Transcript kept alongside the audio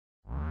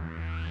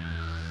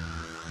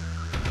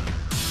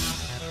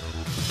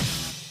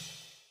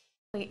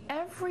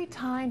Every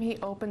time he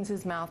opens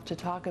his mouth to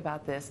talk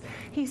about this,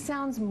 he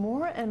sounds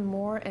more and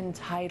more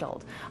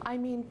entitled. I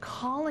mean,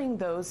 calling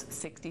those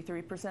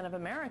 63% of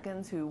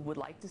Americans who would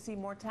like to see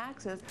more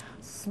taxes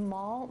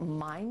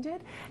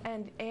small-minded,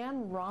 and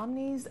Ann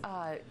Romney's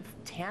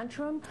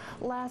tantrum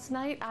last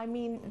night, I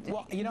mean,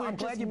 well, you know, I'm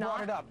glad you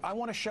brought it up. I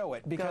want to show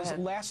it because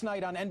last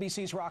night on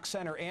NBC's Rock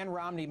Center, Ann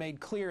Romney made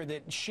clear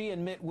that she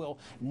and Mitt will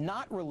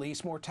not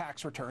release more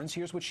tax returns.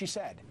 Here's what she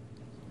said.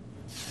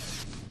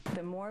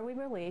 The more we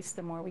release,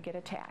 the more we get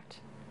attacked.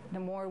 The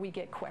more we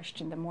get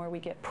questioned, the more we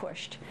get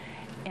pushed.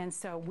 And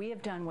so we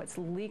have done what's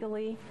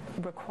legally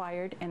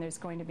required, and there's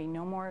going to be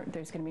no more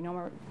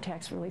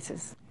tax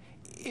releases.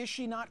 Is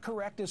she not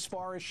correct as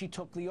far as she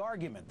took the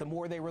argument? The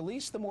more they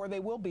release, the more they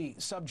will be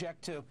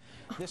subject to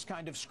this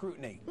kind of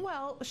scrutiny.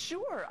 Well,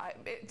 sure,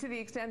 to the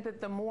extent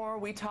that the more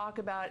we talk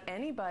about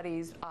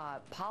anybody's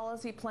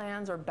policy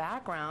plans or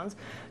backgrounds,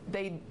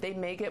 they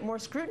may get more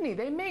scrutiny.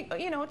 They may,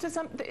 you know,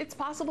 it's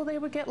possible they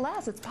would get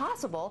less. It's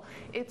possible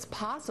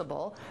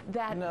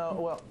that... No,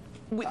 well...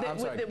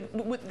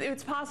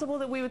 it's possible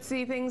that we would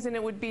see things and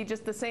it would be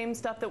just the same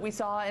stuff that we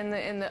saw in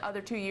the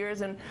other 2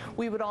 years, and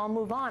we would all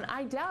move on.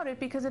 I doubt it,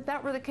 because if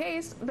that were the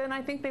case, then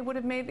I think they would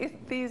have made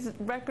these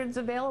records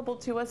available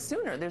to us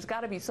sooner. There's got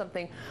to be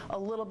something a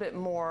little bit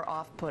more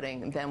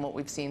off-putting than what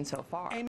we've seen so far.